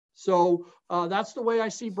So that's the way I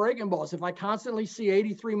see breaking balls. If I constantly see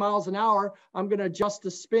 83 miles an hour, I'm going to adjust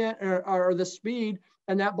the spin or the speed,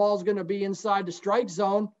 and that ball's going to be inside the strike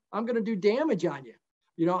zone. I'm going to do damage on you.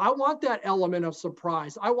 You know, I want that element of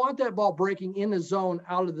surprise. I want that ball breaking in the zone,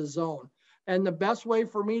 out of the zone. And the best way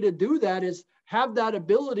for me to do that is have that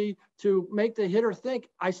ability to make the hitter think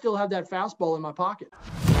I still have that fastball in my pocket.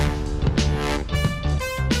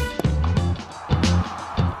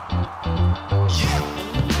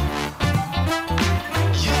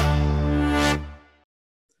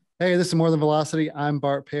 Hey, this is More Than Velocity. I'm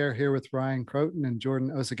Bart Pear here with Ryan Croton and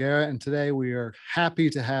Jordan Osagara. And today we are happy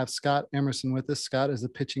to have Scott Emerson with us. Scott is the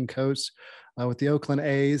pitching coach with the Oakland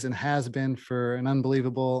A's and has been for an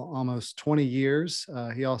unbelievable almost 20 years.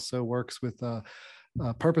 He also works with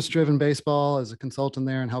Purpose-Driven Baseball as a consultant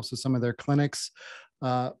there and helps with some of their clinics.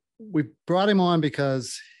 We brought him on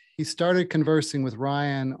because he started conversing with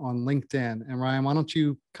Ryan on LinkedIn. And Ryan, why don't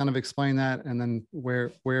you kind of explain that and then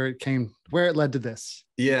where it led to this?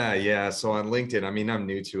 Yeah. So on LinkedIn, I mean, I'm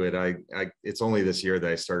new to it. It's only this year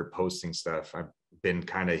that I started posting stuff. I've been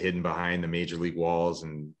kind of hidden behind the major league walls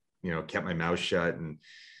and, kept my mouth shut. And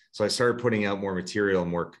so I started putting out more material,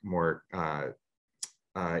 more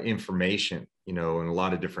information, and a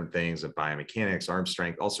lot of different things of biomechanics, arm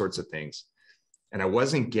strength, all sorts of things. And I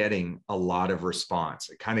wasn't getting a lot of response.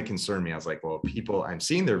 It kind of concerned me. I was like, well, I'm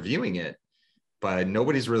seeing they're viewing it, but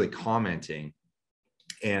nobody's really commenting.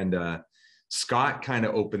 And Scott kind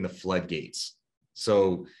of opened the floodgates.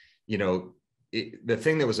 So, the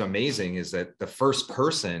thing that was amazing is that the first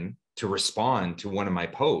person to respond to one of my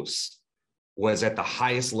posts was at the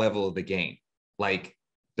highest level of the game. Like,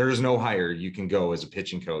 there's no higher you can go as a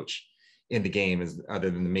pitching coach in the game other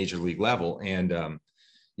than the major league level. And,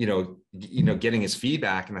 getting his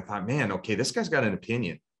feedback. And I thought, man, okay, this guy's got an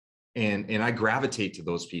opinion. And I gravitate to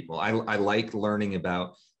those people. I like learning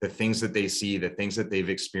about the things that they see, the things that they've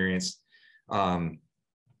experienced.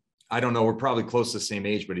 I don't know, we're probably close to the same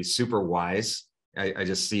age, but he's super wise. I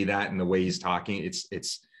just see that in the way he's talking.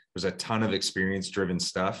 There's a ton of experience driven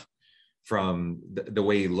stuff from the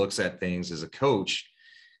way he looks at things as a coach.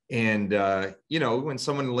 And, when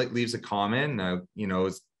someone leaves a comment,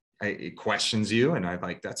 it questions you, and I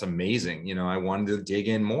like, that's amazing. I wanted to dig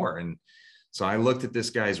in more. And so I looked at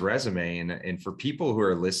this guy's resume, and for people who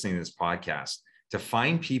are listening to this podcast, to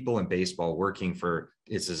find people in baseball working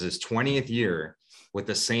it's his 20th year with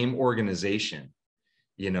the same organization,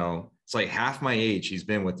 it's like half my age. He's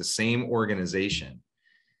been with the same organization,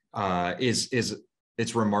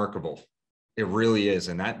 it's remarkable. It really is.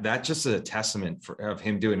 And that just is a testament of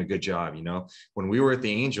him doing a good job. When we were at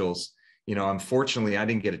the Angels, unfortunately, I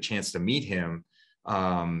didn't get a chance to meet him.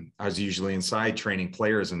 I was usually inside training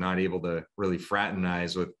players and not able to really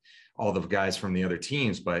fraternize with all the guys from the other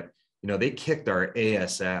teams. But, they kicked our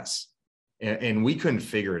ASS and we couldn't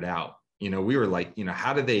figure it out. We were like,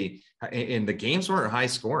 how did they, and the games weren't high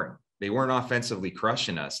scoring. They weren't offensively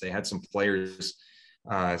crushing us. They had some players,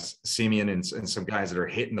 Simeon and some guys that are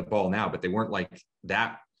hitting the ball now, but they weren't like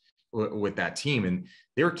that with that team. And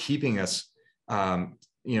they were keeping us,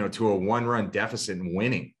 to a one-run deficit and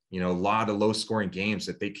winning, a lot of low-scoring games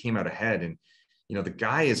that they came out ahead. And, the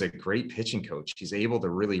guy is a great pitching coach. He's able to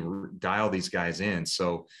really dial these guys in.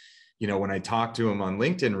 So, when I talked to him on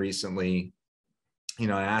LinkedIn recently,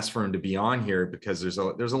 I asked for him to be on here because there's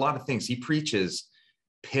a lot of things. He preaches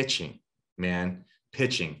pitching, man,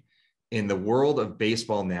 pitching in the world of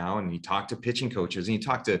baseball now. And you talk to pitching coaches and you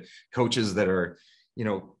talk to coaches that are,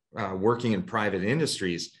 working in private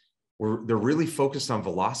industries, they're really focused on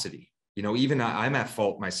velocity. Even I'm at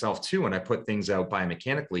fault myself too when I put things out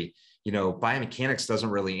biomechanically. Biomechanics doesn't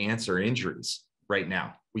really answer injuries right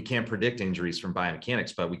now. We can't predict injuries from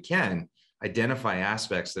biomechanics, but we can identify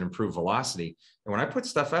aspects that improve velocity. And when I put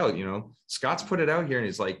stuff out, Scott's put it out here and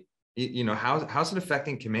he's like, how's it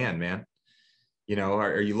affecting command, man?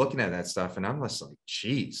 Are you looking at that stuff? And I'm just like,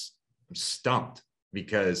 geez, I'm stumped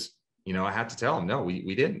because, I have to tell him, no,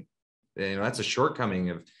 we didn't. That's a shortcoming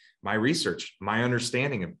of my research, my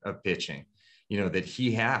understanding of pitching, that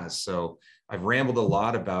he has. So I've rambled a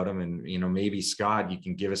lot about him, and, maybe Scott, you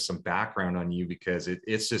can give us some background on you because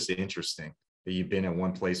it's just interesting that you've been at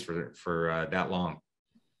one place for that long.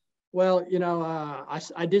 Well,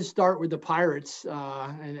 I did start with the Pirates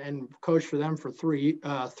and coached for them for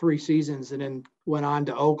three seasons, and then went on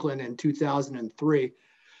to Oakland in 2003.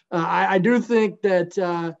 I do think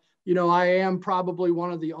that, I am probably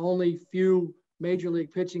one of the only few major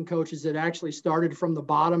league pitching coaches that actually started from the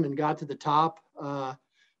bottom and got to the top. I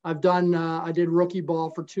did rookie ball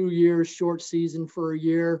for 2 years, short season for a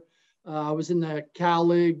year. I was in the Cal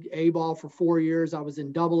League A ball for 4 years. I was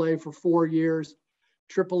in AA for 4 years.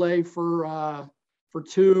 AAA for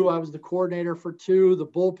 2. I was the coordinator for 2, the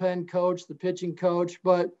bullpen coach, the pitching coach.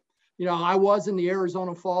 But, I was in the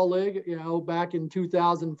Arizona Fall League, back in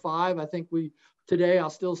 2005. I think today I'll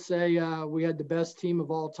still say we had the best team of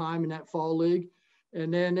all time in that Fall League.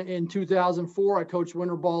 And then in 2004, I coached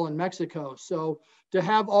winter ball in Mexico. So to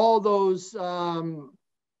have all those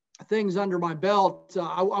things under my belt,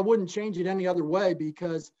 I wouldn't change it any other way,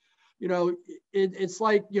 because, it's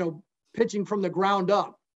like, pitching from the ground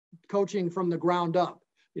up, coaching from the ground up.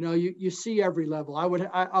 You see every level.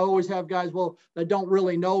 I always have guys, that don't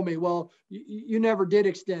really know me. Well, you never did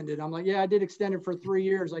extend it. I'm like, yeah, I did extend it for 3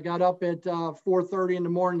 years. I got up at 4:30 in the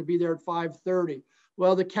morning to be there at 5:30.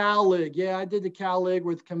 Well, the Cal League. Yeah, I did the Cal League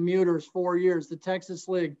with commuters 4 years. The Texas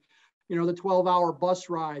League, the 12-hour bus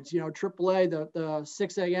rides, AAA, the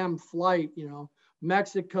 6 a.m. flight,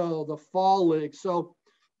 Mexico, the Fall League. So,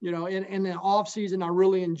 in the off season, I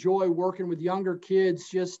really enjoy working with younger kids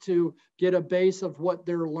just to get a base of what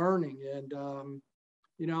they're learning. And,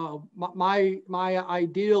 my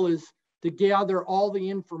ideal is to gather all the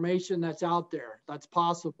information that's out there, that's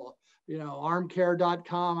possible.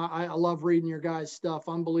 Armcare.com. I love reading your guys' stuff,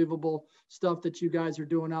 unbelievable stuff that you guys are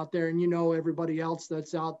doing out there. And, everybody else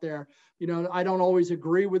that's out there, I don't always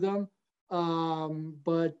agree with them.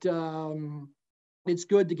 But it's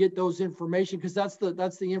good to get those information, because that's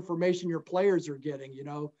the information your players are getting.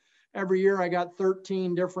 Every year I got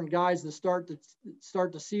 13 different guys to start the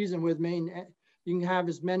season with me. And you can have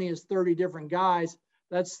as many as 30 different guys.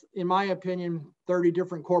 That's, in my opinion, 30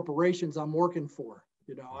 different corporations I'm working for.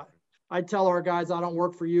 I tell our guys, I don't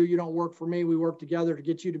work for you. You don't work for me. We work together to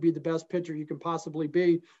get you to be the best pitcher you can possibly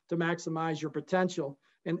be, to maximize your potential.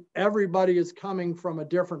 And everybody is coming from a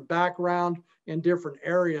different background and different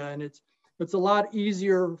area. And it's a lot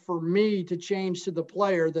easier for me to change to the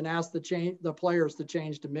player than ask the players to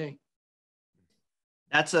change to me.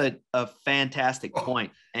 That's a fantastic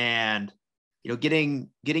point. And, getting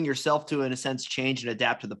yourself to, in a sense, change and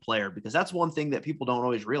adapt to the player, because that's one thing that people don't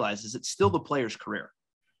always realize is it's still the player's career.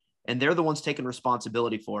 And they're the ones taking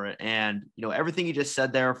responsibility for it. And, everything you just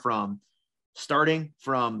said there, from starting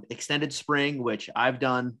from extended spring, which I've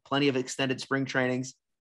done plenty of extended spring trainings,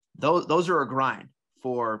 those are a grind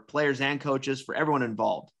for players and coaches, for everyone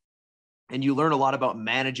involved. And you learn a lot about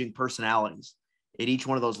managing personalities at each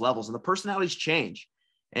one of those levels, and the personalities change.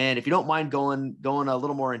 And if you don't mind going a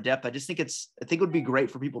little more in depth, I think it would be great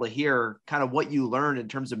for people to hear kind of what you learned in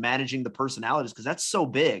terms of managing the personalities, because that's so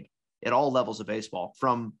big at all levels of baseball,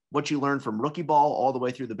 from what you learned from rookie ball all the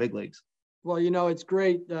way through the big leagues. Well, it's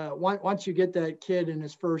great. Once you get that kid in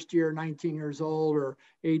his first year, 19 years old or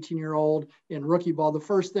 18-year-old in rookie ball, the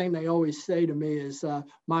first thing they always say to me is,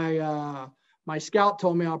 my scout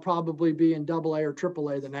told me I'll probably be in AA or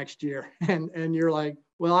AAA the next year. And you're like,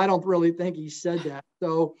 well, I don't really think he said that.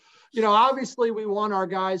 So, obviously we want our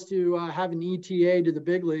guys to have an ETA to the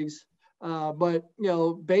big leagues. But,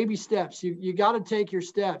 baby steps, you got to take your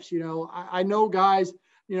steps. I know guys,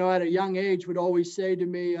 at a young age would always say to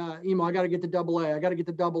me, Emo, I got to get to AA. I got to get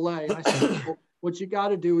to AA. And I said, well, what you got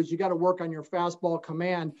to do is you got to work on your fastball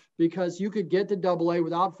command, because you could get to AA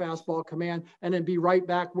without fastball command and then be right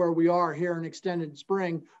back where we are here in extended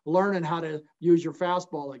spring, learning how to use your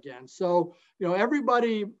fastball again. So,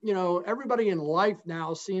 everybody in life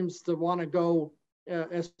now seems to want to go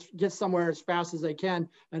get somewhere as fast as they can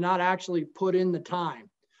and not actually put in the time.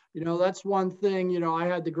 That's one thing. I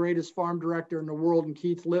had the greatest farm director in the world, in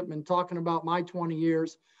Keith Lippman, talking about my 20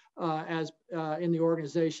 years as in the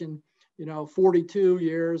organization, 42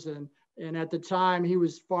 years. And at the time he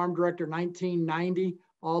was farm director 1990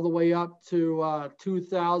 all the way up to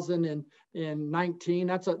 2019.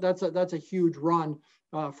 That's a huge run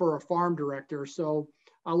for a farm director. So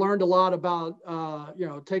I learned a lot about,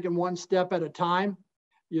 taking one step at a time.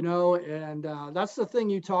 And that's the thing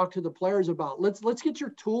you talk to the players about. Let's get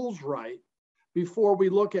your tools right before we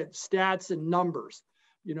look at stats and numbers.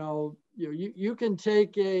 You can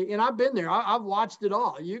take and I've been there. I've watched it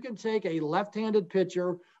all. You can take a left-handed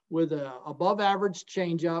pitcher with a above average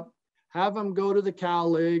changeup, have him go to the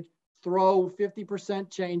Cal League, throw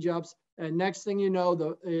 50% changeups, and next thing you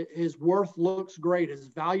know, his worth looks great. His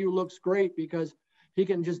value looks great because he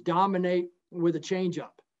can just dominate with a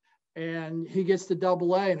changeup. And he gets to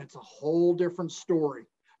AA, and it's a whole different story.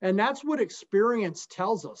 And that's what experience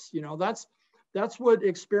tells us. That's what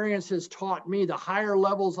experience has taught me. The higher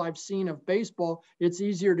levels I've seen of baseball, it's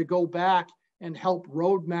easier to go back and help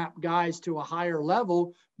roadmap guys to a higher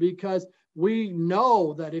level, because we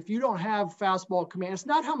know that if you don't have fastball command, it's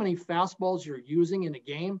not how many fastballs you're using in a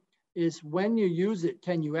game, is when you use it,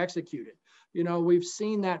 can you execute it? We've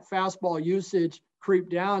seen that fastball usage creep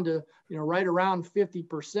down to, right around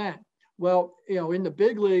 50%. Well, in the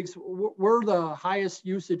big leagues, we're the highest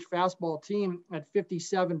usage fastball team at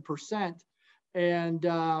 57%. And,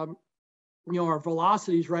 our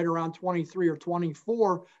velocity is right around 23 or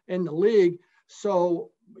 24 in the league.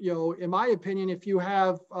 So, in my opinion, if you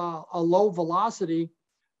have a low velocity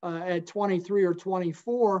at 23 or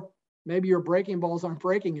 24, maybe your breaking balls aren't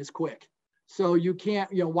breaking as quick. So you can't,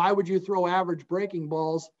 why would you throw average breaking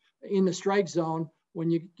balls in the strike zone when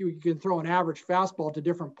you can throw an average fastball to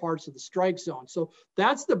different parts of the strike zone? So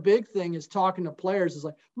that's the big thing, is talking to players is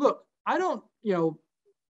like, look, I don't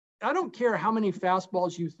care how many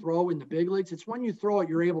fastballs you throw in the big leagues. It's when you throw it,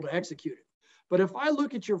 you're able to execute it. But if I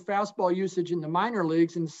look at your fastball usage in the minor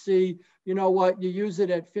leagues and see, you use it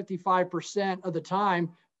at 55% of the time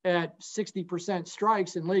at 60%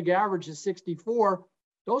 strikes and league average is 64,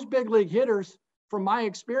 those big league hitters, from my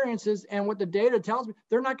experiences and what the data tells me,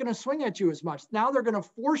 they're not going to swing at you as much. Now they're going to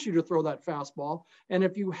force you to throw that fastball. And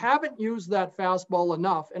if you haven't used that fastball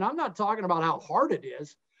enough, and I'm not talking about how hard it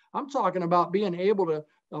is, I'm talking about being able to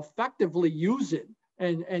effectively use it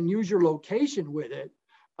and use your location with it.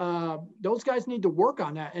 Those guys need to work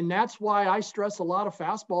on that. And that's why I stress a lot of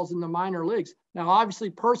fastballs in the minor leagues. Now, obviously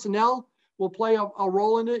personnel will play a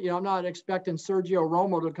role in it. I'm not expecting Sergio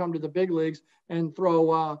Romo to come to the big leagues and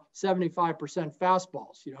throw 75%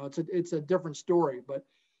 fastballs. It's a different story. But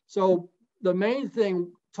so the main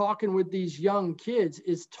thing talking with these young kids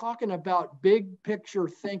is talking about big picture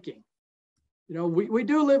thinking. We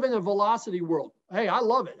do live in a velocity world. Hey, I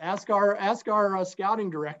love it. Ask our scouting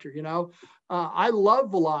director. I love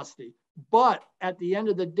velocity, but at the end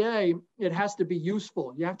of the day, it has to be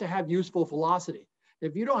useful. You have to have useful velocity.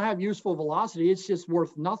 If you don't have useful velocity, it's just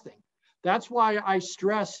worth nothing. That's why I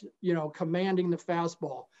stress, commanding the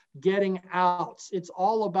fastball, getting outs. It's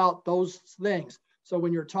all about those things. So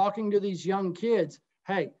when you're talking to these young kids,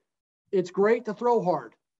 hey, it's great to throw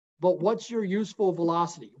hard, but what's your useful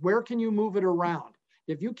velocity? Where can you move it around?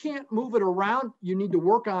 If you can't move it around, you need to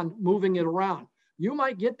work on moving it around. You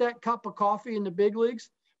might get that cup of coffee in the big leagues,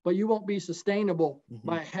 but you won't be sustainable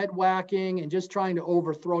by head whacking and just trying to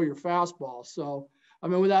overthrow your fastball. So,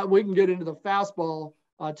 with that, we can get into the fastball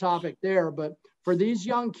topic there. But for these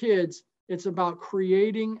young kids, it's about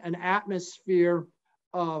creating an atmosphere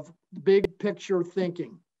of big picture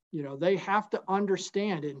thinking. They have to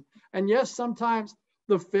understand it. And yes, sometimes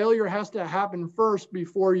the failure has to happen first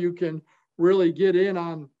before you can really get in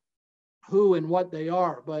on who and what they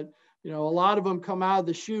are. But a lot of them come out of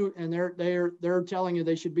the chute and they're telling you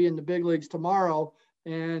they should be in the big leagues tomorrow,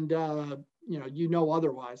 and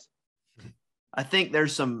otherwise. I think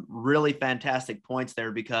there's some really fantastic points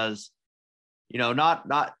there because,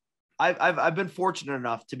 I've been fortunate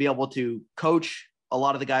enough to be able to coach a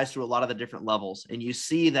lot of the guys through a lot of the different levels. And you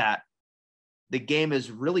see that the game has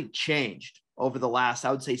really changed over the last,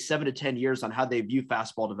 I would say 7 to 10 years on how they view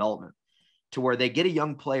fastball development, to where they get a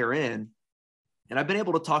young player in. And I've been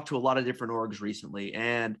able to talk to a lot of different orgs recently.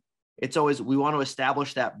 And it's always, we want to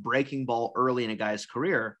establish that breaking ball early in a guy's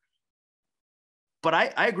career. But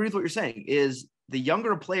I agree with what you're saying, is the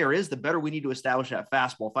younger a player is, the better we need to establish that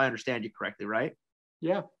fastball, if I understand you correctly, right?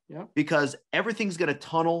 Yeah. Because everything's going to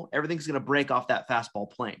tunnel, everything's going to break off that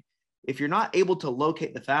fastball plane. If you're not able to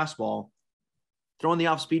locate the fastball, throwing the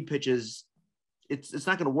off-speed pitches, it's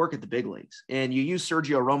not going to work at the big leagues. And you use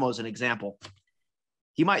Sergio Romo as an example.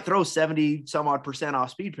 He might throw 70 some odd %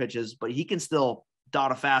 off speed pitches, but he can still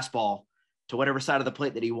dot a fastball to whatever side of the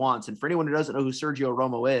plate that he wants. And for anyone who doesn't know who Sergio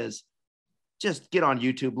Romo is, just get on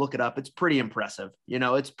YouTube, look it up. It's pretty impressive.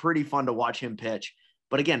 It's pretty fun to watch him pitch.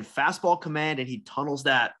 But again, fastball command, and he tunnels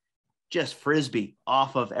that just frisbee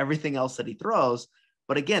off of everything else that he throws.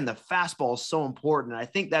 But again, the fastball is so important. And I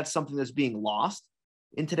think that's something that's being lost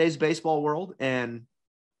in today's baseball world. And,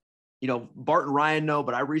 Bart and Ryan know,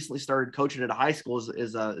 but I recently started coaching at a high school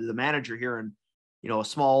as a manager here in, a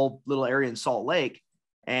small little area in Salt Lake.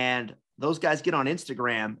 And those guys get on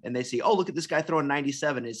Instagram and they see, oh, look at this guy throwing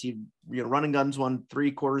 97. Is he, running guns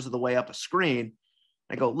 1/3 of the way up a screen?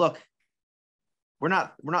 I go, look, we're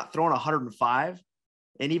not throwing 105.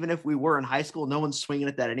 And even if we were in high school, no one's swinging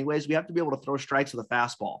at that anyways. We have to be able to throw strikes with a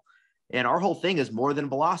fastball. And our whole thing is more than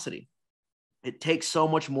velocity. It takes so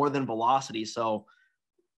much more than velocity. So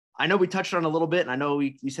I know we touched on it a little bit, and I know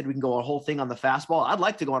we said we can go on a whole thing on the fastball. I'd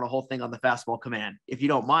like to go on a whole thing on the fastball command, if you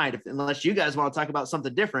don't mind, unless you guys want to talk about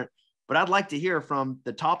something different. But I'd like to hear from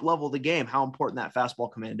the top level of the game how important that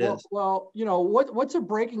fastball command is. Well, what's a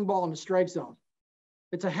breaking ball in the strike zone?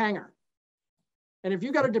 It's a hanger. And if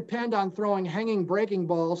you got to depend on throwing hanging breaking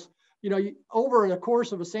balls, over the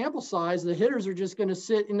course of a sample size, the hitters are just going to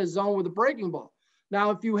sit in the zone with a breaking ball. Now,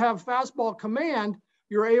 if you have fastball command,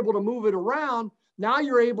 you're able to move it around. Now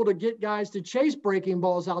you're able to get guys to chase breaking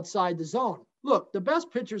balls outside the zone. Look, the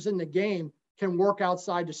best pitchers in the game can work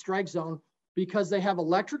outside the strike zone because they have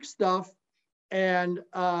electric stuff and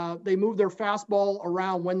they move their fastball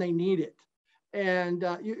around when they need it. And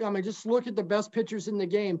just look at the best pitchers in the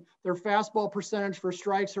game. Their fastball percentage for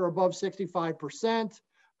strikes are above 65%.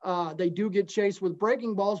 They do get chased with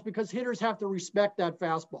breaking balls because hitters have to respect that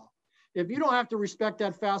fastball. If you don't have to respect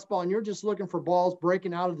that fastball and you're just looking for balls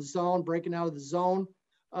breaking out of the zone,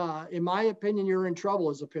 in my opinion, you're in trouble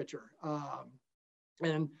as a pitcher.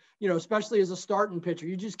 And, especially as a starting pitcher,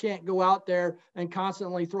 you just can't go out there and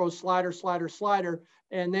constantly throw slider.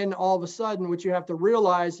 And then all of a sudden, what you have to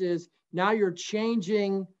realize is now you're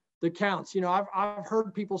changing the counts. I've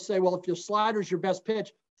heard people say, well, if your slider's your best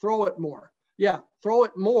pitch, throw it more. Yeah, throw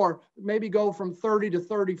it more, maybe go from 30 to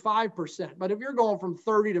 35%. But if you're going from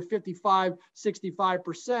 30 to 55,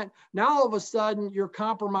 65%, now all of a sudden you're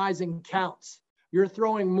compromising counts. You're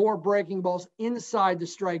throwing more breaking balls inside the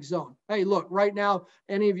strike zone. Hey, look, right now,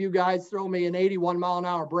 any of you guys throw me an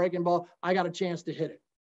 81-mile-an-hour breaking ball, I got a chance to hit it.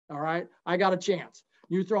 All right? I got a chance.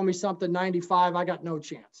 You throw me something 95, I got no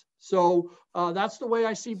chance. So that's the way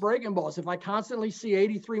I see breaking balls. If I constantly see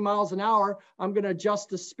 83 miles an hour, I'm going to adjust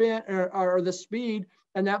the spin or the speed,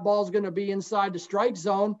 and that ball is going to be inside the strike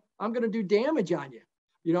zone. I'm going to do damage on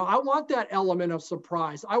you. I want that element of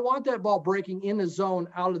surprise. I want that ball breaking in the zone,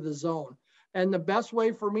 out of the zone. And the best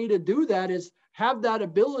way for me to do that is have that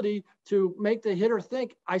ability to make the hitter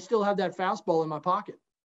think I still have that fastball in my pocket.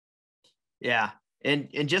 Yeah. And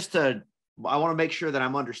I want to make sure that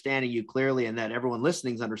I'm understanding you clearly and that everyone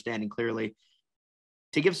listening is understanding clearly.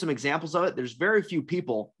 To give some examples of it, there's very few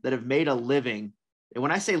people that have made a living. And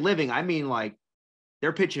when I say living, I mean like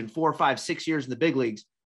they're pitching 4, 5, 6 years in the big leagues,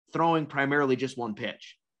 throwing primarily just one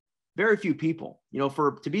pitch. Very few people,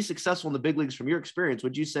 to be successful in the big leagues from your experience,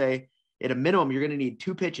 would you say at a minimum, you're going to need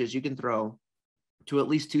 2 pitches you can throw to at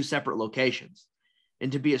least 2 separate locations.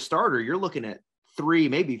 And to be a starter, you're looking at 3,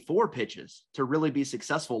 maybe 4 pitches to really be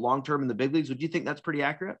successful long-term in the big leagues. Would you think that's pretty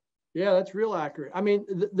accurate? Yeah, that's real accurate. I mean,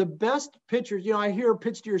 the best pitchers, I hear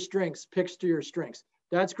pitch to your strengths.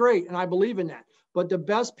 That's great. And I believe in that. But the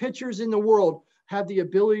best pitchers in the world have the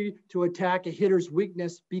ability to attack a hitter's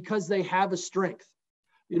weakness because they have a strength.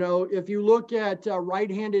 If you look at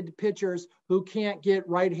right-handed pitchers who can't get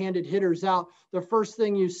right-handed hitters out, the first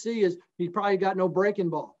thing you see is he probably got no breaking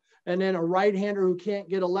ball. And then a right-hander who can't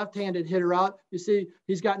get a left-handed hitter out, you see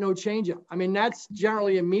he's got no changeup. I mean, that's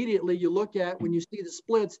generally immediately you look at when you see the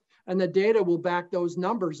splits, and the data will back those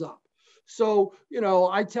numbers up. So,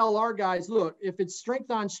 I tell our guys, look, if it's strength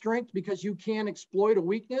on strength because you can't exploit a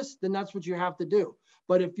weakness, then that's what you have to do.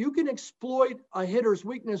 But if you can exploit a hitter's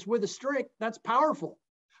weakness with a strength, that's powerful.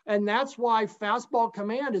 And that's why fastball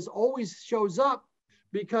command always shows up,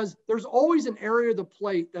 because there's always an area of the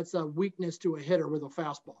plate that's a weakness to a hitter with a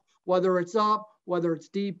fastball, whether it's up, whether it's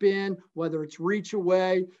deep in, whether it's reach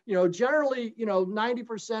away. Generally,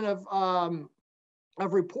 90%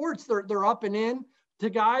 of reports, they're up and in to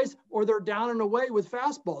guys, or they're down and away with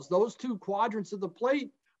fastballs. Those 2 quadrants of the plate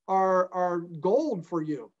are gold for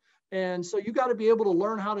you. And so you got to be able to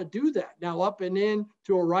learn how to do that. Now, up and in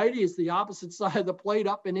to a righty is the opposite side of the plate,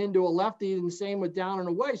 up and into a lefty, and the same with down and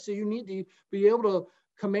away. So you need to be able to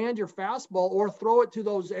command your fastball or throw it to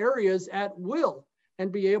those areas at will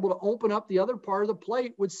and be able to open up the other part of the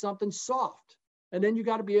plate with something soft. And then you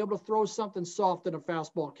got to be able to throw something soft in a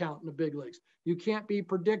fastball count in the big leagues. You can't be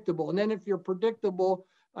predictable. And then if you're predictable,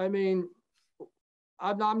 I mean,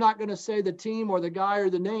 I'm not going to say the team or the guy or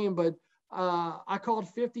the name, but I called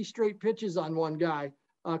 50 straight pitches on one guy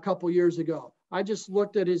a couple years ago. I just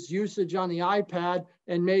looked at his usage on the iPad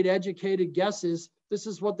and made educated guesses. This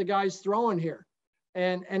is what the guy's throwing here.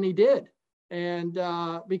 And he did. And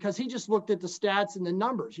because he just looked at the stats and the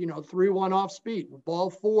numbers, 3-1 off speed, ball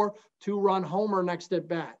 4, 2-run homer next at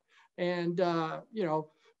bat. And,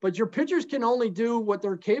 but your pitchers can only do what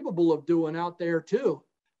they're capable of doing out there too.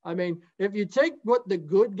 I mean, if you take what the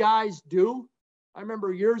good guys do, I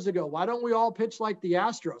remember years ago, why don't we all pitch like the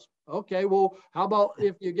Astros? Okay, well, how about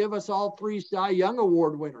if you give us all 3 Cy Young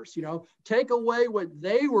Award winners, take away what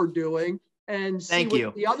they were doing and see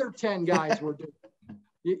what the other 10 guys were doing.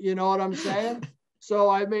 You know what I'm saying? So,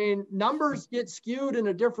 I mean, numbers get skewed in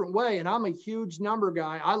a different way, and I'm a huge number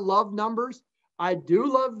guy. I love numbers. I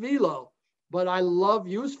do love velo, but I love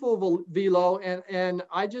useful velo, and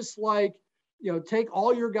I just like, take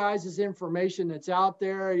all your guys' information that's out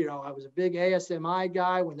there. I was a big ASMI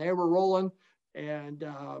guy when they were rolling. And,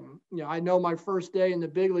 I know my first day in the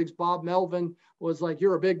big leagues, Bob Melvin was like,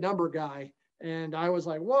 you're a big number guy. And I was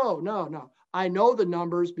like, whoa, no. I know the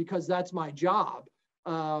numbers because that's my job.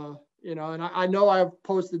 You know, and I know I've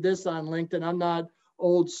posted this on LinkedIn. I'm not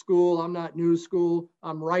old school. I'm not new school.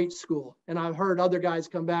 I'm right school. And I've heard other guys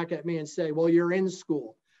come back at me and say, well, you're in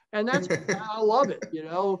school. And that's, I love it, you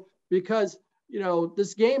know, because, you know,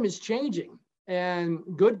 this game is changing and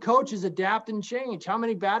good coaches adapt and change. How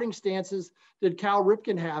many batting stances did Cal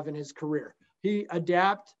Ripken have in his career? He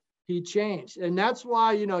adapt, he changed. And that's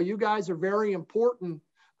why, you know, you guys are very important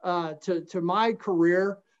to my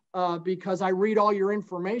career because I read all your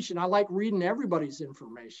information. I like reading everybody's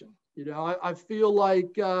information. You know, I feel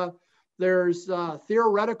like there's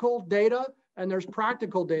theoretical data and there's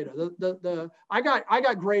practical data. I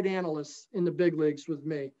got great analysts in the big leagues with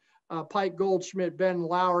me. Pike Goldschmidt, Ben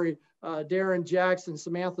Lowry, Darren Jackson,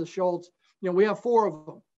 Samantha Schultz. You know, we have 4 of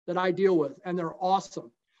them that I deal with, and they're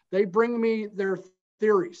awesome. They bring me their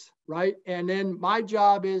theories, right? And then my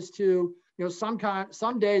job is to, you know,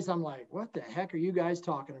 some days I'm like, what the heck are you guys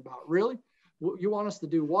talking about? Really? You want us to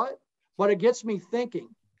do what? But it gets me thinking.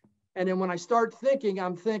 And then when I start thinking,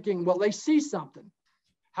 I'm thinking, well, they see something.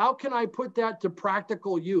 How can I put that to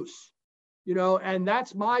practical use? You know, and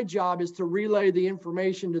that's my job, is to relay the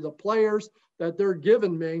information to the players that they're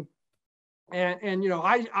giving me. And you know,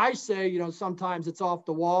 I say, you know, sometimes it's off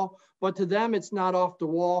the wall, but to them, it's not off the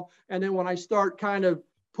wall. And then when I start kind of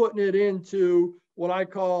putting it into what I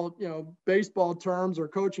call, you know, baseball terms or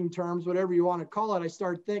coaching terms, whatever you want to call it, I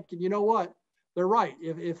start thinking, you know what, they're right.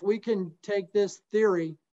 If we can take this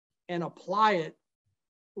theory and apply it,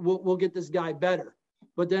 we'll get this guy better.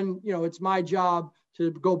 But then, you know, it's my job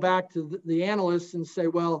to go back to the analysts and say,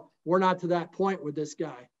 well, we're not to that point with this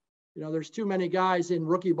guy. You know, there's too many guys in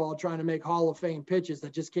rookie ball trying to make Hall of Fame pitches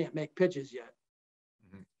that just can't make pitches yet.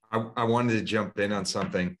 I wanted to jump in on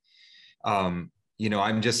something. You know,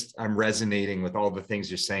 I'm resonating with all the things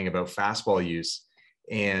you're saying about fastball use,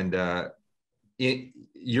 and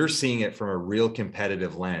you're seeing it from a real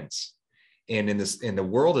competitive lens. And in the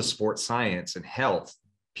world of sports science and health,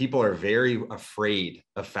 people are very afraid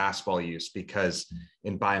of fastball use because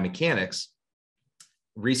in biomechanics,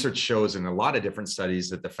 research shows in a lot of different studies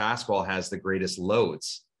that the fastball has the greatest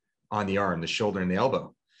loads on the arm, the shoulder, and the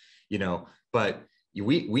elbow. You know, but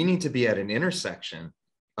we need to be at an intersection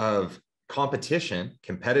of competition,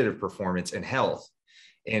 competitive performance, and health.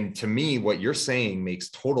 And to me, what you're saying makes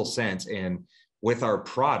total sense. And with our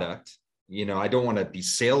product, you know, I don't want to be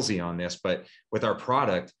salesy on this, but with our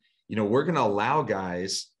product, you know, we're going to allow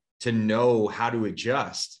guys to know how to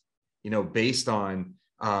adjust, you know, based on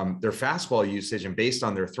their fastball usage and based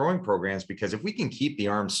on their throwing programs. Because if we can keep the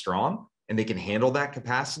arm strong and they can handle that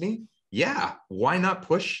capacity, yeah, why not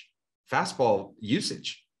push fastball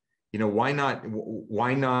usage? You know, why not,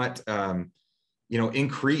 you know,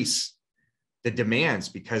 increase the demands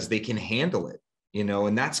because they can handle it, you know?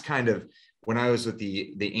 And that's kind of, when I was with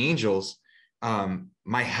the Angels,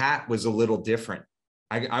 my hat was a little different.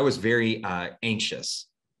 I was very anxious,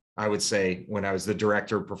 I would say, when I was the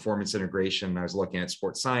director of performance integration. I was looking at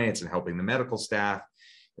sports science and helping the medical staff,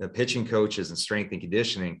 the pitching coaches, and strength and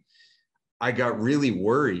conditioning. I got really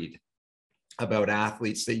worried about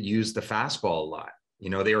athletes that used the fastball a lot. You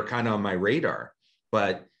know, they were kind of on my radar.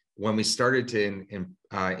 But when we started to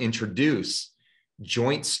introduce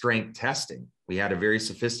joint strength testing, we had a very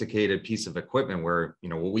sophisticated piece of equipment where, you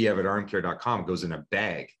know, what we have at armcare.com goes in a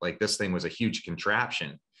bag. Like, this thing was a huge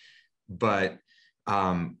contraption. But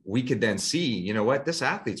we could then see, you know what, this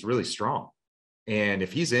athlete's really strong. And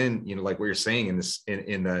if he's in, you know, like what you're saying,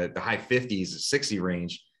 in the high 50s, 60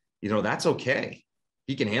 range, you know, that's okay.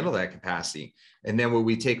 He can handle that capacity. And then what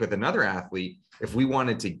we take with another athlete, if we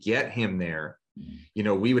wanted to get him there, you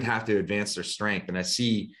know, we would have to advance their strength. And I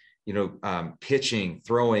see, you know, pitching,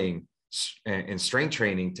 throwing, and strength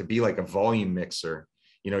training to be like a volume mixer.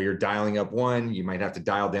 You know, you're dialing up one, you might have to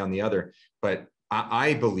dial down the other. But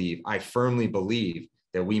I firmly believe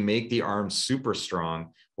that we make the arm super strong,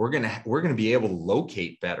 we're gonna be able to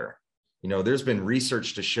locate better. You know, there's been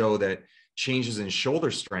research to show that changes in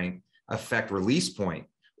shoulder strength affect release point,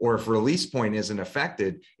 or if release point isn't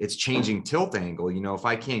affected, it's changing tilt angle. You know, if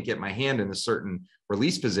I can't get my hand in a certain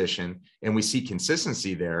release position and we see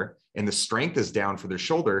consistency there and the strength is down for their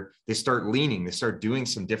shoulder, they start leaning, they start doing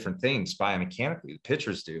some different things biomechanically, the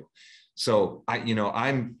pitchers do. So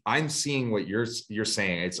I'm seeing what you're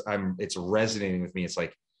saying. It's resonating with me. It's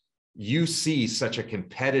like, you see such a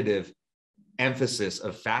competitive emphasis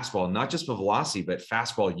of fastball, not just for velocity, but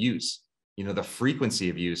fastball use, you know, the frequency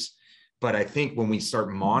of use. But I think when we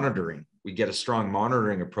start monitoring, we get a strong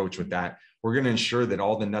monitoring approach with that, we're going to ensure that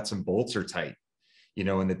all the nuts and bolts are tight. you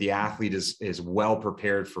know, and that the athlete is well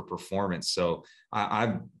prepared for performance. So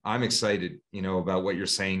I'm excited, you know, about what you're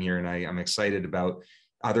saying here. And I'm excited about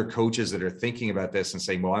other coaches that are thinking about this and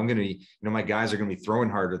saying, well, I'm going to be, you know, my guys are going to be throwing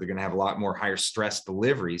harder. They're going to have a lot more higher stress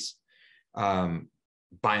deliveries,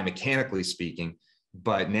 biomechanically speaking,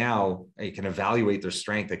 but now they can evaluate their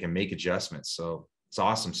strength. They can make adjustments. So it's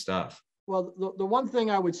awesome stuff. Well, the one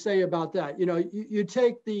thing I would say about that, you know, you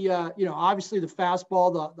take the, you know, obviously the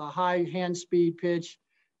fastball, the high hand speed pitch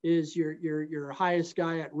is your highest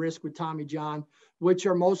guy at risk with Tommy John, which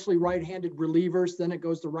are mostly right-handed relievers. Then it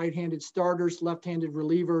goes to right-handed starters, left-handed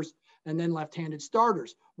relievers, and then left-handed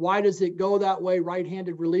starters. Why does it go that way,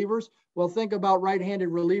 right-handed relievers? Well, think about right-handed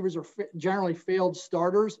relievers are generally failed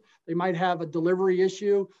starters. They might have a delivery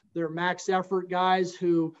issue. They're max effort guys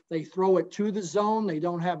who they throw it to the zone. They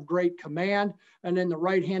don't have great command. And then the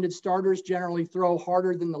right-handed starters generally throw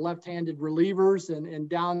harder than the left-handed relievers and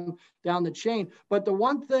down the chain. But the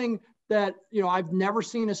one thing that, you know, I've never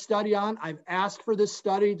seen a study on, I've asked for this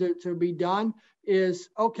study to be done, is,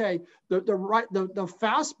 okay, the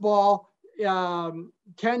fastball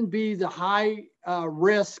can be the high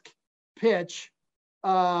risk pitch,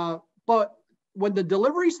 but when the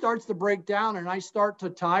delivery starts to break down and I start to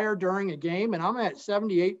tire during a game and I'm at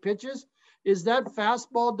 78 pitches, is that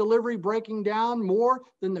fastball delivery breaking down more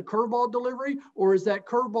than the curveball delivery? Or is that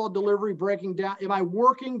curveball delivery breaking down? Am I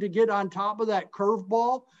working to get on top of that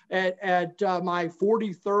curveball at my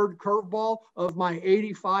 43rd curveball of my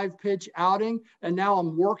 85 pitch outing? And now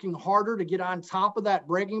I'm working harder to get on top of that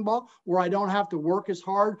breaking ball where I don't have to work as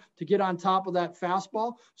hard to get on top of that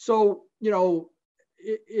fastball. So, you know,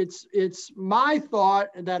 it's my thought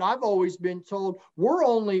that I've always been told we're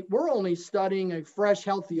only studying a fresh,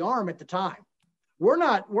 healthy arm at the time. We're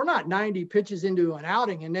not 90 pitches into an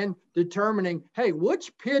outing and then determining, hey,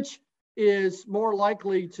 which pitch is more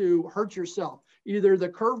likely to hurt yourself, either the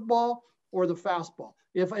curveball or the fastball.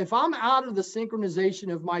 If I'm out of the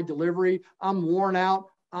synchronization of my delivery, I'm worn out,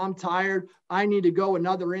 I'm tired, I need to go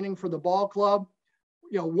another inning for the ball club.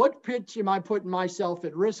 You know, what pitch am I putting myself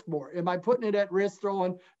at risk more? Am I putting it at risk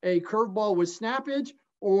throwing a curveball with snappage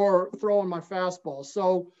or throwing my fastball?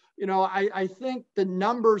 So, you know, I think the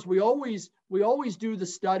numbers, we always do the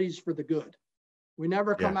studies for the good. We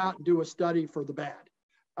never come out and do a study for the bad.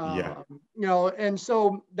 You know, and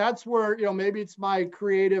so that's where, you know, maybe it's my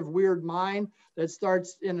creative, weird mind that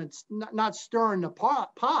starts, and it's not stirring the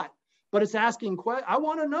pot, but it's asking questions. I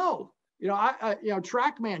want to know. You know, you know,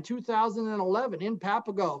 TrackMan 2011 in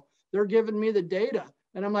Papago, they're giving me the data.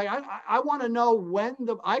 And I'm like, I want to know when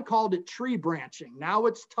I called it tree branching. Now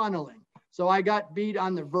it's tunneling. So I got beat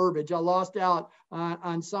on the verbiage. I lost out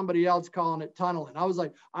on somebody else calling it tunneling. I was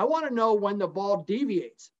like, I want to know when the ball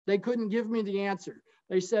deviates. They couldn't give me the answer.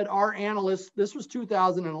 They said our analysts, this was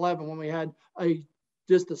 2011 when we had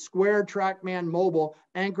just a square TrackMan mobile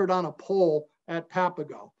anchored on a pole at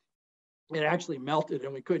Papago. It actually melted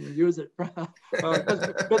and we couldn't use it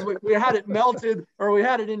because we had it melted, or we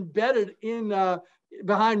had it embedded in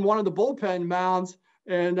behind one of the bullpen mounds,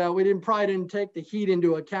 and we probably didn't take the heat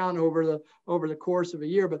into account over the course of a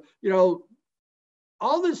year. But, you know,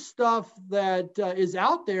 all this stuff that is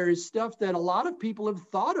out there is stuff that a lot of people have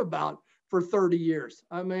thought about for 30 years.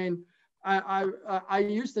 I mean, I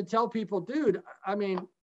used to tell people, dude, I mean,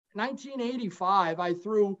 1985, I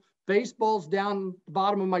threw baseballs down the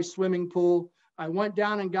bottom of my swimming pool. I went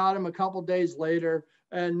down and got them a couple days later,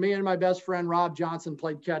 and me and my best friend Rob Johnson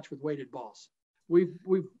played catch with weighted balls.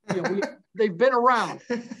 They've been around.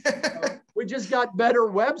 We just got better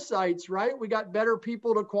websites, right? We got better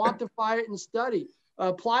people to quantify it and study.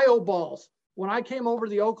 Plyo balls. When I came over to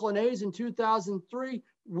the Oakland A's in 2003,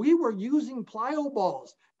 we were using plyo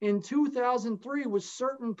balls in 2003 with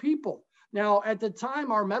certain people. Now, at the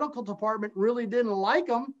time, our medical department really didn't like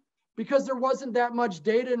them because there wasn't that much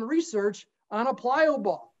data and research on a plyo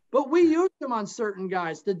ball. But we used them on certain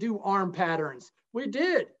guys to do arm patterns. We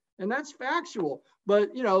did, and that's factual.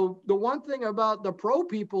 But, you know, the one thing about the pro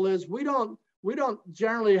people is we don't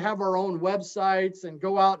generally have our own websites and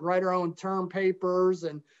go out and write our own term papers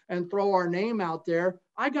and throw our name out there.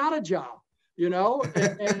 I got a job, you know,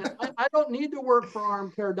 and I don't need to work for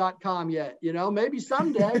armcare.com yet, you know, maybe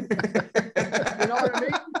someday, you know what I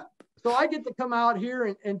mean? So I get to come out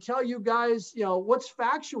here and tell you guys, you know, what's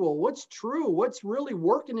factual, what's true, what's really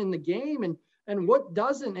working in the game, and what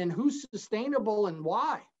doesn't, and who's sustainable and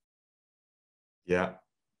why. Yeah,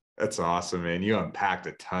 that's awesome, man. You unpacked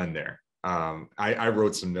a ton there. I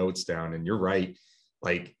wrote some notes down, and you're right.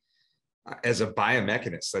 Like, as a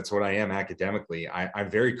biomechanist, that's what I am academically. I'm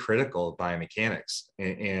very critical of biomechanics,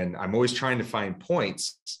 and I'm always trying to find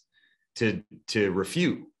points to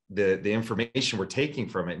refute the information we're taking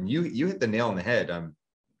from it. And you hit the nail on the head.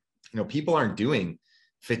 People aren't doing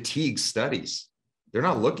fatigue studies. They're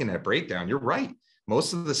not looking at breakdown. You're right.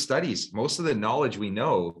 Most of the studies, most of the knowledge we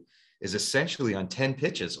know is essentially on 10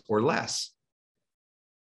 pitches or less.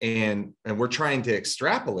 And we're trying to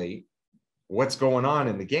extrapolate what's going on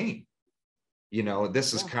in the game.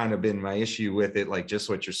 This has kind of been my issue with it. Like just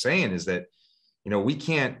what you're saying is that, we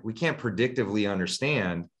can't predictively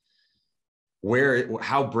understand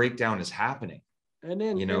how breakdown is happening. And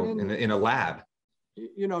then, in a lab.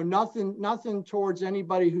 Nothing towards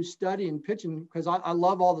anybody who's studying pitching, because I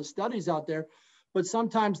love all the studies out there, but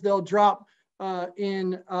sometimes they'll drop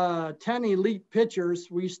in 10 elite pitchers.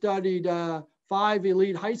 We studied 5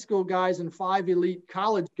 elite high school guys and 5 elite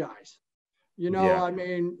college guys. I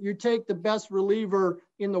mean, you take the best reliever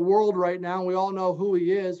in the world right now. We all know who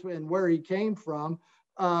he is and where he came from.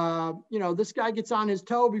 This guy gets on his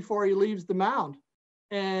toe before he leaves the mound.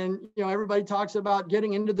 And, everybody talks about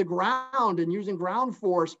getting into the ground and using ground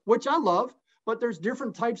force, which I love, but there's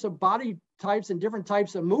different types of body types and different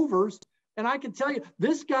types of movers. And I can tell you,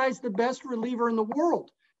 this guy's the best reliever in the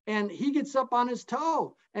world. And he gets up on his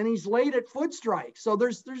toe and he's late at foot strike. So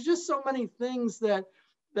there's just so many things that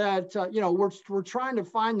we're trying to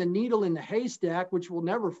find the needle in the haystack, which we'll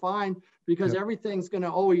never find, because everything's going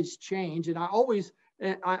to always change. And I always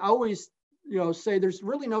say there's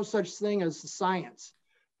really no such thing as science.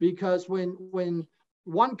 Because when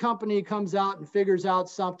one company comes out and figures out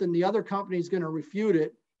something, the other company is going to refute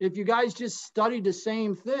it. If you guys just studied the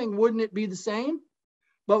same thing, wouldn't it be the same?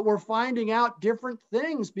 But we're finding out different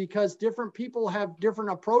things because different people have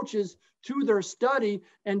different approaches to their study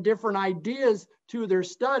and different ideas to their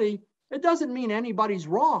study. It doesn't mean anybody's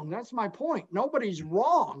wrong. That's my point. Nobody's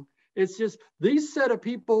wrong. It's just these set of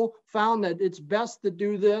people found that it's best to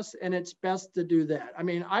do this and it's best to do that. I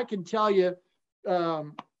mean, I can tell you,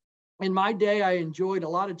 in my day, I enjoyed a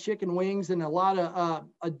lot of chicken wings and a lot of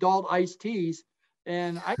adult iced teas.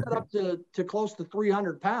 And I got up to close to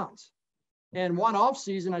 300 pounds. And one off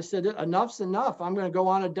season, I said, enough's enough. I'm going to go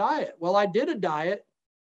on a diet. Well, I did a diet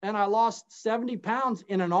and I lost 70 pounds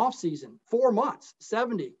in an off season, 4 months,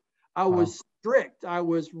 70. I was strict. I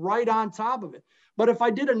was right on top of it. But if I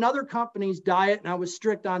did another company's diet and I was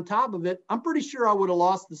strict on top of it, I'm pretty sure I would have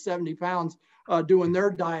lost the 70 pounds doing their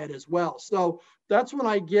diet as well. So that's when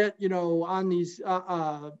I get, on these,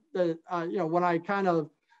 when I kind of,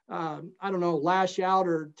 lash out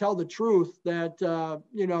or tell the truth that,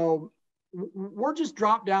 we're just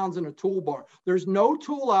drop downs in a toolbar. There's no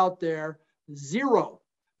tool out there, zero,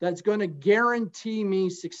 that's going to guarantee me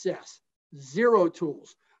success. Zero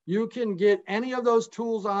tools. You can get any of those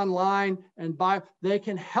tools online and buy. They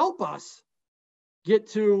can help us get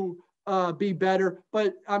to be better.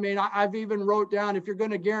 But I mean, I've even wrote down, if you're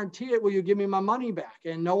going to guarantee it, will you give me my money back?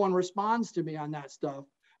 And no one responds to me on that stuff.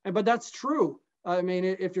 But that's true. I mean,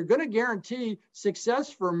 if you're going to guarantee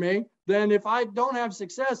success for me, then if I don't have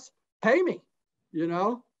success, pay me,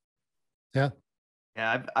 Yeah.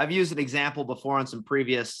 Yeah. I've used an example before on some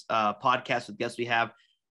previous podcasts with guests we have.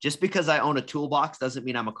 Just because I own a toolbox doesn't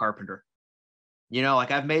mean I'm a carpenter.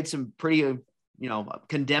 I've made some pretty,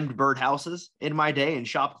 condemned birdhouses in my day in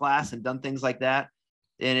shop class and done things like that.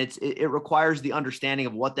 And it requires the understanding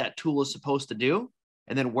of what that tool is supposed to do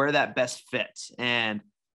and then where that best fits. And,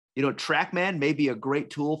 TrackMan may be a great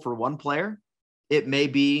tool for one player. It may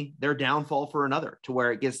be their downfall for another, to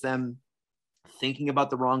where it gets them thinking about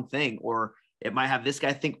the wrong thing, or it might have this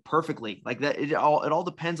guy think perfectly like that. It all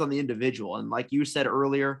depends on the individual. And like you said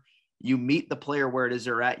earlier, you meet the player where it is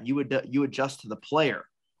they're at, you adjust to the player.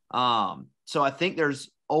 So I think there's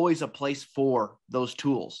always a place for those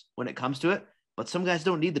tools when it comes to it, but some guys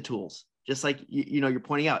don't need the tools. Just like, you're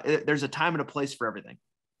pointing out, there's a time and a place for everything.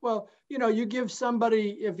 Well, you give somebody,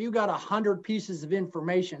 if you got 100 pieces of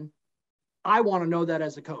information, I want to know that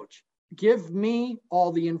as a coach. Give me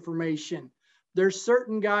all the information. There's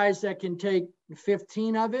certain guys that can take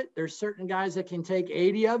 15 of it. There's certain guys that can take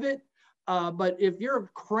 80 of it. But if you're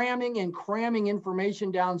cramming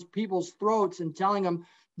information down people's throats and telling them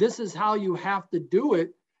this is how you have to do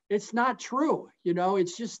it, it's not true.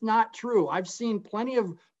 It's just not true. I've seen plenty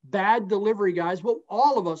of bad delivery guys, what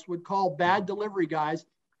all of us would call bad delivery guys,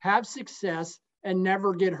 have success and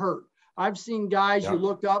never get hurt. I've seen guys you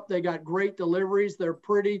looked up, they got great deliveries. They're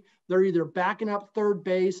pretty. They're either backing up third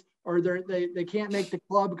base or they can't make the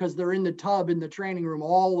club because they're in the tub in the training room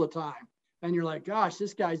all the time. And you're like, gosh,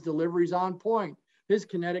 this guy's delivery's on point. His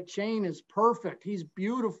kinetic chain is perfect. He's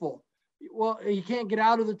beautiful. Well, he can't get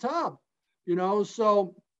out of the tub,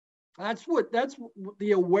 So That's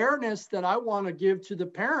the awareness that I want to give to the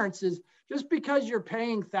parents is just because you're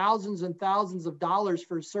paying thousands and thousands of dollars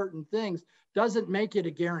for certain things doesn't make it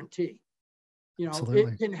a guarantee. You know,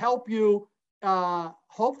 Absolutely. it can help you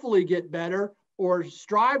hopefully get better or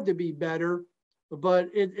strive to be better, but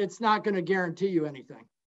it's not going to guarantee you anything.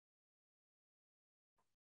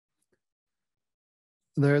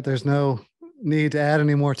 There's no need to add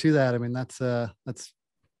any more to that. I mean, that's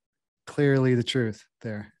clearly the truth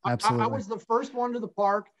there. Absolutely. I was the first one to the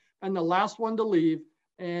park and the last one to leave.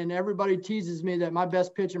 And everybody teases me that my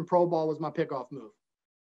best pitch in pro ball was my pickoff move.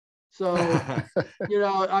 So, you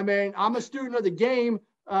know, I mean, I'm a student of the game.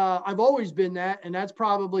 I've always been that, and that's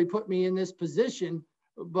probably put me in this position.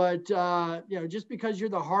 But, you know, just because you're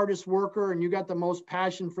the hardest worker and you got the most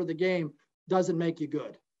passion for the game doesn't make you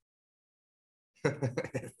good.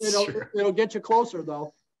 It'll get you closer,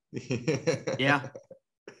 though. Yeah.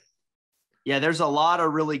 Yeah, there's a lot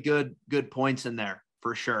of really good points in there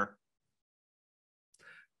for sure.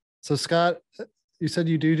 So Scott, you said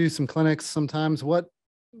you do some clinics sometimes.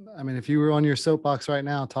 I mean, if you were on your soapbox right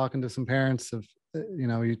now talking to some parents of, you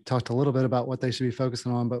know, you talked a little bit about what they should be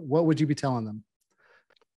focusing on, but what would you be telling them?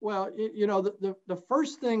 Well, you know, the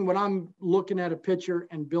first thing when I'm looking at a pitcher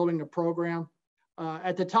and building a program,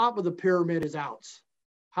 at the top of the pyramid is outs.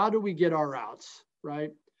 How do we get our outs,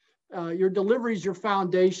 right? Your delivery is your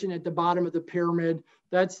foundation at the bottom of the pyramid.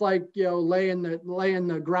 That's like, you know, laying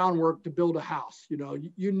the groundwork to build a house. You know,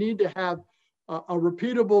 you need to have a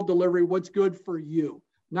repeatable delivery. What's good for you,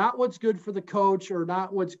 not what's good for the coach or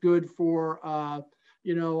not what's good for,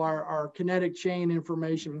 you know, our kinetic chain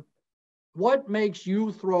information. What makes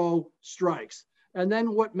you throw strikes? And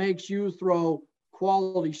then what makes you throw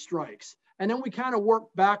quality strikes? And then we kind of work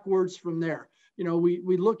backwards from there. You know,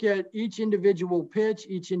 we look at each individual pitch,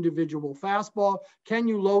 each individual fastball. Can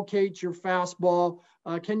you locate your fastball?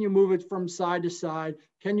 Can you move it from side to side?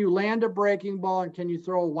 Can you land a breaking ball? And can you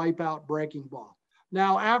throw a wipeout breaking ball?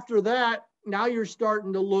 Now, after that, now you're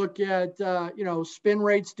starting to look at, you know, spin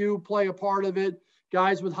rates do play a part of it.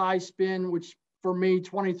 Guys with high spin, which for me,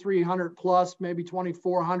 2,300 plus, maybe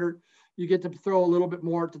 2,400, you get to throw a little bit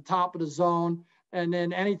more at the top of the zone. And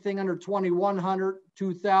then anything under 2,100,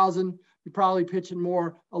 2,000, you're probably pitching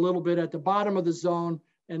more a little bit at the bottom of the zone.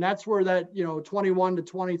 And that's where that, you know, 21 to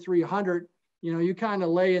 2,300, you know, you kind of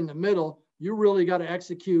lay in the middle. You really got to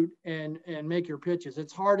execute and make your pitches.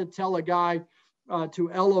 It's hard to tell a guy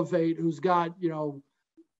to elevate who's got, you know,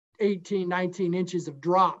 18, 19 inches of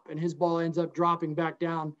drop and his ball ends up dropping back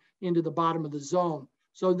down into the bottom of the zone.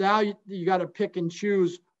 So now you got to pick and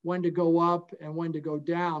choose when to go up and when to go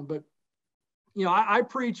down. But, you know, I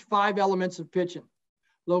preach 5 elements of pitching: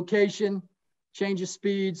 location, change of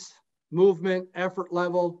speeds, movement, effort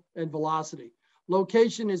level, and velocity.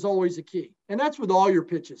 Location is always a key. And that's with all your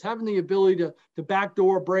pitches, having the ability to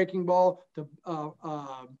backdoor a breaking ball,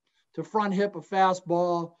 to front hip a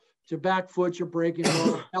fastball, to back foot your breaking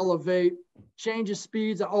ball, elevate, change of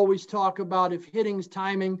speeds. I always talk about if hitting's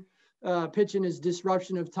timing, pitching is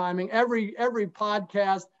disruption of timing. Every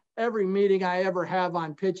podcast, every meeting I ever have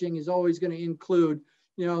on pitching is always going to include,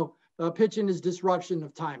 you know, pitching is disruption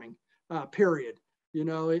of timing, period. You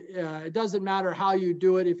know, it doesn't matter how you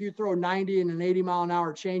do it. If you throw 90 and an 80 mile an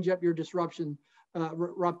hour changeup, you're disrupting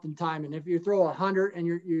timing. If you throw 100 and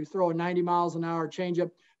you throw a 90 miles an hour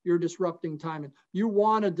changeup, you're disrupting timing. You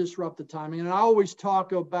want to disrupt the timing. And I always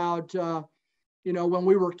talk about, you know, when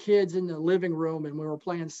we were kids in the living room and we were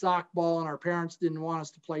playing softball and our parents didn't want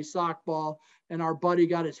us to play softball and our buddy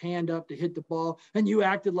got his hand up to hit the ball and you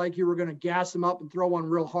acted like you were going to gas him up and throw one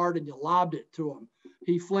real hard and you lobbed it to him.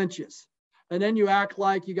 He flinches. And then you act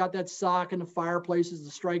like you got that sock in the fireplace as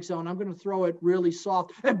the strike zone. I'm going to throw it really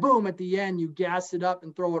soft. And boom, at the end, you gas it up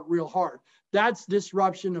and throw it real hard. That's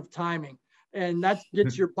disruption of timing. And that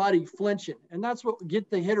gets your buddy flinching. And that's what get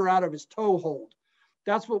the hitter out of his toe hold.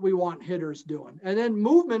 That's what we want hitters doing. And then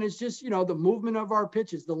movement is just, you know, the movement of our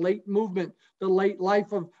pitches, the late movement, the late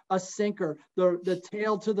life of a sinker, the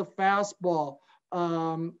tail to the fastball,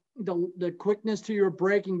 the quickness to your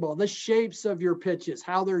breaking ball, the shapes of your pitches,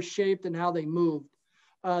 how they're shaped and how they moved.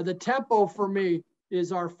 The tempo for me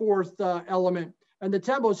is our 4th element. And the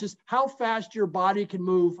tempo is just how fast your body can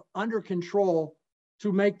move under control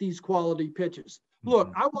to make these quality pitches.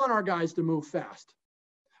 Look, I want our guys to move fast.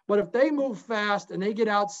 But if they move fast and they get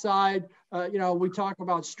outside, you know, we talk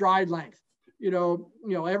about stride length. You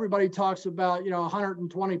know, everybody talks about, you know,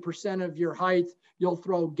 120% of your height, you'll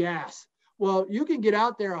throw gas. Well, you can get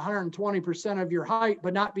out there 120% of your height,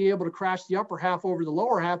 but not be able to crash the upper half over the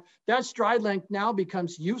lower half. That stride length now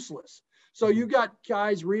becomes useless. So you got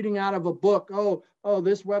guys reading out of a book, oh, oh,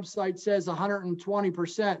 this website says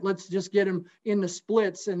 120%. Let's just get him in the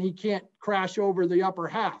splits and he can't crash over the upper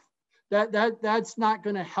half. That's not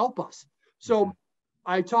going to help us. So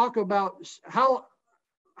I talk about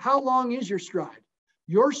how long is your stride?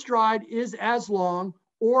 Your stride is as long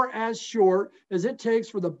or as short as it takes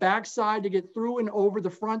for the backside to get through and over the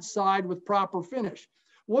front side with proper finish.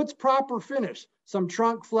 What's proper finish? Some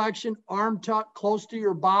trunk flexion, arm tuck close to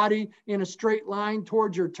your body in a straight line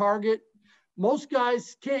towards your target. Most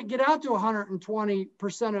guys can't get out to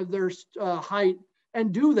 120% of their height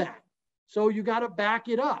and do that. So you got to back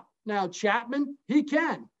it up. Now, Chapman, he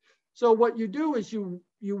can. So what you do is you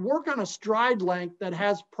work on a stride length that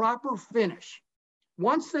has proper finish.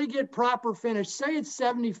 Once they get proper finish, say it's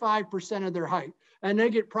 75% of their height and they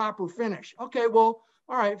get proper finish. Okay, well,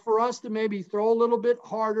 all right, for us to maybe throw a little bit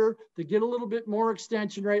harder, to get a little bit more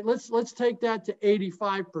extension rate, let's take that to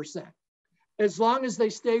 85%. As long as they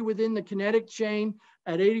stay within the kinetic chain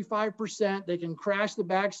at 85%, they can crash the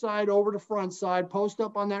backside over the front side, post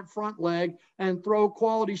up on that front leg, and throw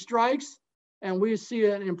quality strikes, and we see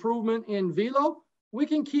an improvement in velo, we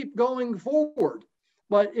can keep going forward.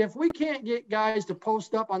 But if we can't get guys to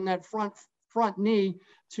post up on that front knee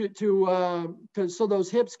so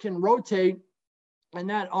those hips can rotate and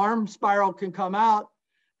that arm spiral can come out,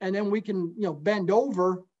 and then we can bend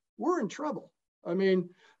over, we're in trouble. I mean,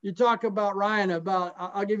 you talk about, Ryan,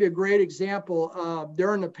 I'll give you a great example.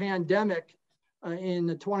 During the pandemic in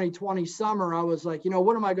the 2020 summer, I was like,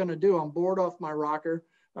 what am I going to do? I'm bored off my rocker.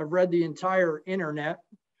 I've read the entire internet.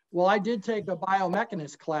 Well, I did take a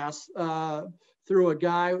biomechanist class through a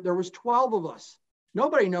guy. There was 12 of us.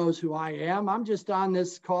 Nobody knows who I am. I'm just on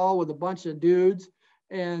this call with a bunch of dudes,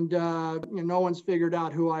 and no one's figured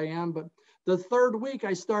out who I am. But the third week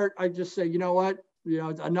I just say,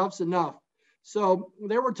 enough's enough. So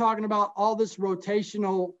they were talking about all this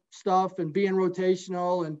rotational stuff and being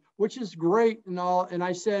rotational, and which is great and all. And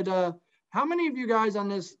I said, how many of you guys on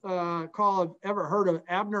this call have ever heard of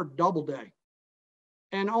Abner Doubleday?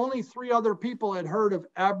 And only 3 other people had heard of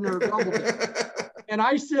Abner Doubleday. And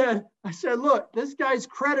I said, look, this guy's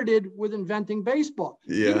credited with inventing baseball.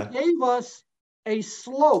 Yeah. He gave us a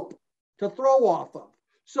slope to throw off of.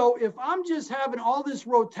 So if I'm just having all this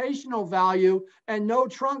rotational value and no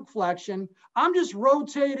trunk flexion, I'm just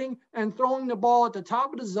rotating and throwing the ball at the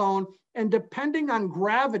top of the zone and depending on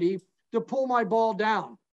gravity to pull my ball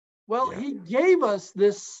down. Well, he gave us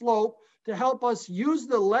this slope to help us use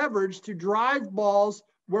the leverage to drive balls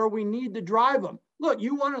where we need to drive them. Look,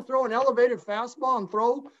 you want to throw an elevated fastball and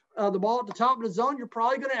throw the ball at the top of the zone, you're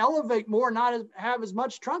probably going to elevate more, not have as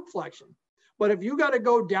much trunk flexion. But if you got to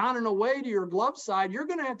go down and away to your glove side, you're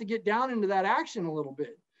going to have to get down into that action a little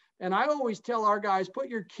bit. And I always tell our guys, put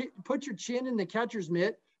your chin in the catcher's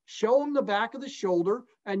mitt, show them the back of the shoulder,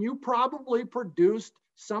 and you probably produced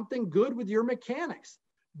something good with your mechanics.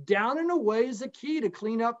 Down and away is the key to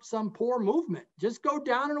clean up some poor movement. Just go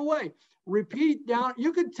down and away. Repeat down.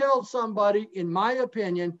 You could tell somebody, in my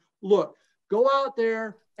opinion, look, go out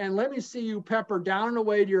there and let me see you pepper down and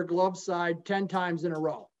away to your glove side 10 times in a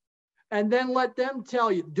row. And then let them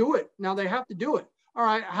tell you, do it. Now they have to do it. All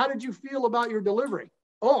right, how did you feel about your delivery?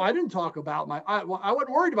 Oh, I didn't talk about I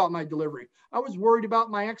wasn't worried about my delivery. I was worried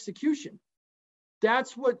about my execution.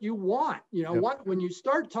 That's what you want. When you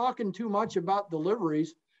start talking too much about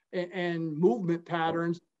deliveries and movement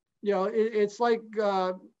patterns, it's like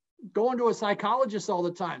going to a psychologist all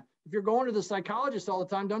the time. If you're going to the psychologist all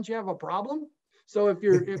the time, don't you have a problem? So if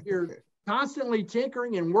you're constantly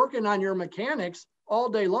tinkering and working on your mechanics all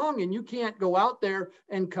day long and you can't go out there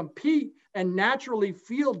and compete and naturally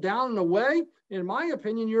feel down and away, in my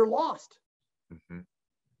opinion, you're lost. Mm-hmm.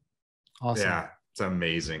 Awesome. Yeah, it's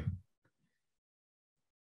amazing.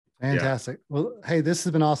 Fantastic. Yeah. Well, hey, this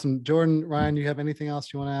has been awesome. Jordan, Ryan, you have anything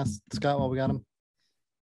else you want to ask Scott while we got him?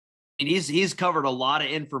 And he's covered a lot of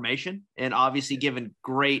information and obviously given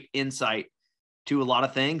great insight to a lot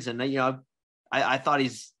of things. And, I thought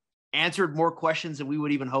he's answered more questions than we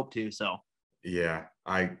would even hope to. So, yeah,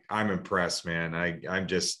 I'm impressed, man. I'm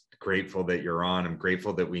just grateful that you're on. I'm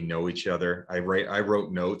grateful that we know each other. I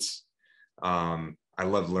wrote notes. I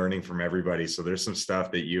love learning from everybody. So there's some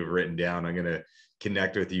stuff that you've written down. I'm going to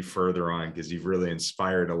connect with you further on because you've really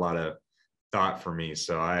inspired a lot of thought for me.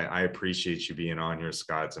 So I appreciate you being on here,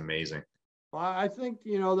 Scott. It's amazing. Well, I think,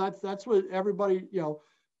 that's what everybody,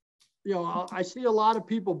 I see a lot of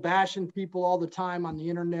people bashing people all the time on the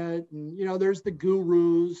internet, and, there's the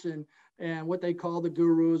gurus and what they call the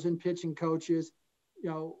gurus and pitching coaches.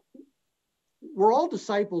 We're all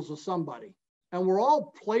disciples of somebody and we're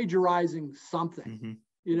all plagiarizing something.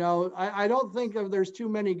 Mm-hmm. I don't think there's too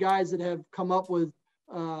many guys that have come up with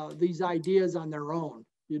these ideas on their own.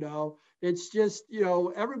 It's just,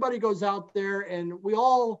 everybody goes out there and we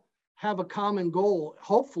all have a common goal,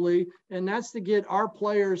 hopefully, and that's to get our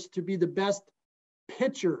players to be the best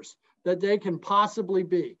pitchers that they can possibly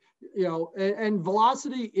be. And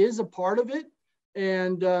velocity is a part of it.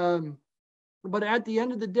 And, but at the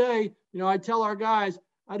end of the day, I tell our guys,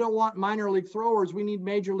 I don't want minor league throwers. We need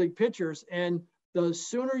major league pitchers. And the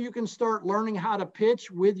sooner you can start learning how to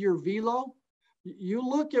pitch with your velo, you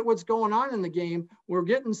look at what's going on in the game. We're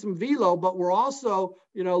getting some velo, but we're also,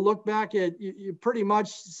 look back at you pretty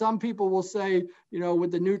much, some people will say,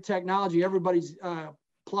 with the new technology, everybody's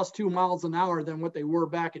plus 2 miles an hour than what they were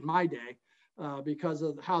back in my day. Because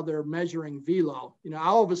of how they're measuring velo.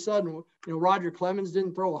 All of a sudden, Roger Clemens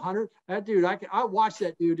didn't throw 100. That dude, I watched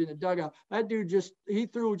that dude in the dugout. That dude he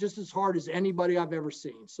threw just as hard as anybody I've ever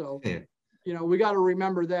seen. So, we got to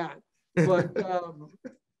remember that. But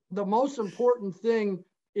the most important thing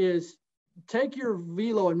is take your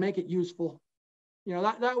velo and make it useful.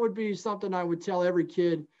 That would be something I would tell every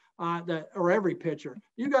kid or every pitcher.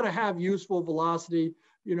 You got to have useful velocity.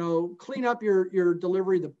 Clean up your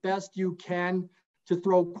delivery the best you can to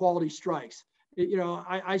throw quality strikes.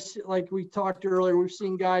 I like we talked earlier, we've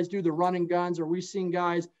seen guys do the running guns, or we've seen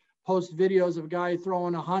guys post videos of a guy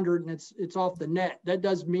throwing 100 and it's off the net. That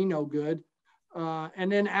does me no good.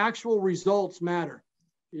 And then actual results matter.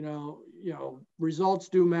 Results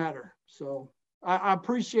do matter. So I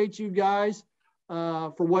appreciate you guys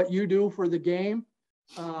for what you do for the game.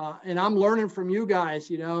 And I'm learning from you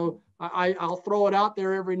guys. I'll throw it out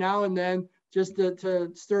there every now and then just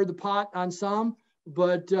to stir the pot on some,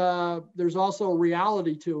 but there's also a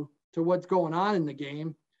reality to what's going on in the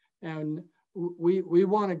game. And we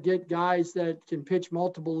want to get guys that can pitch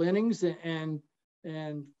multiple innings and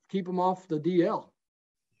keep them off the DL.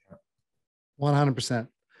 100%.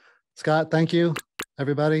 Scott, thank you,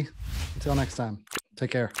 everybody. Until next time, take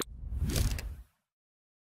care.